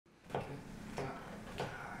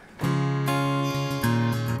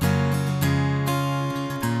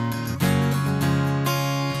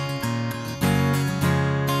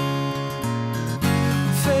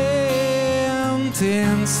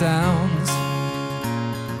and sounds.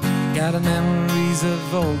 Got the memories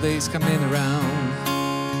of old days coming around.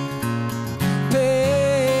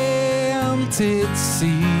 Painted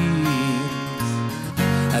scenes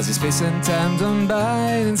as the space and time don't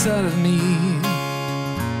bite inside of me.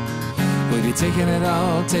 We'll be taking it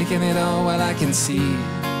all while I can see.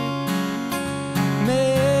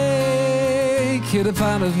 Make it a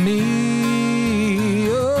part of me.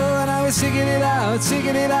 Oh, and I was singing it out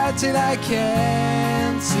till I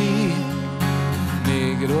can't see.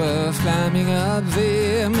 Make it worth climbing up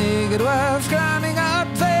there, make it worth climbing up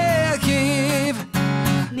there. Give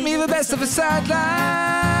me the best of the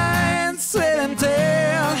sightlines, let them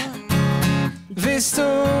tell these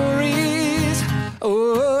stories.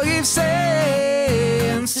 Oh, give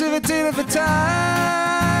sense to the tale of the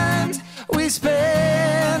times we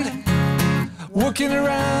spend walking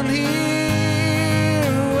around here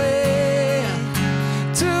away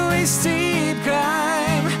to a steep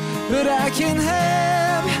climb, but I can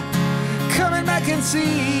have coming back and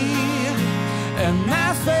see and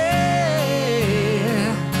nothing.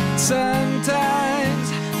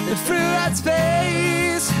 Sometimes through that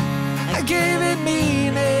space I gave it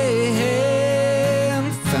meaning.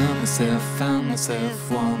 Found myself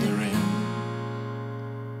wandering.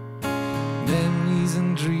 Memories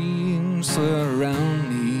and dreams were around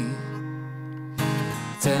me.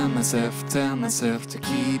 Tell myself to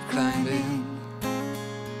keep climbing.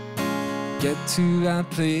 Get to that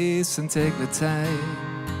place and take the time.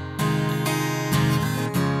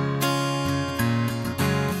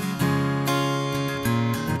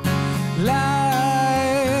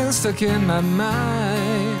 Lies stuck in my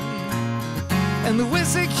mind, and the wind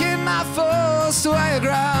in my force to higher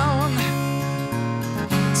ground.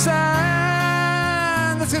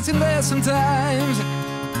 Sign that's getting there sometimes,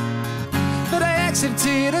 but I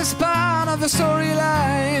accepted as part of the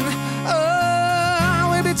storyline. Oh,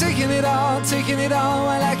 we'll be taking it all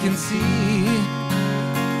while I can see.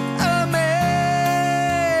 Oh,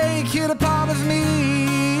 make it a part of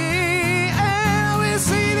me, and we'll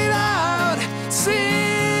sing it out,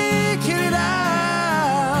 seeking it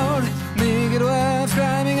out. Make it worth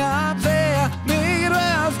climbing up there, make it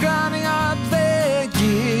worth climbing up there.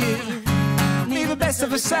 Give me the best of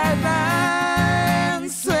the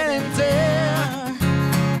sightlines, let them tell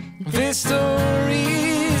their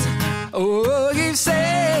stories. Oh, give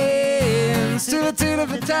sense to the tune of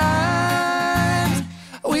the times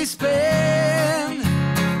we spend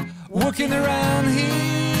walking around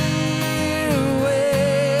here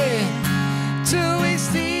away to a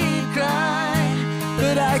steep climb,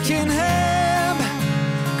 but I can have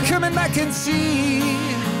coming back and see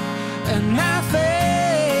and nothing.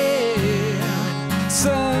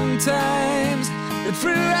 Sometimes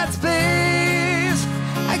through that space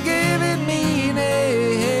I gave it meaning.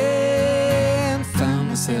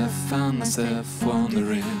 Found myself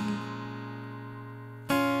wandering.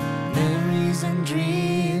 Memories and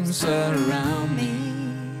dreams were around me.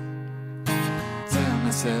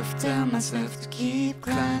 Tell myself to keep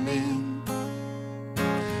climbing.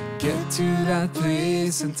 Get to that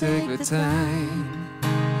place and take the time.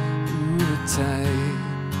 Ooh, the time.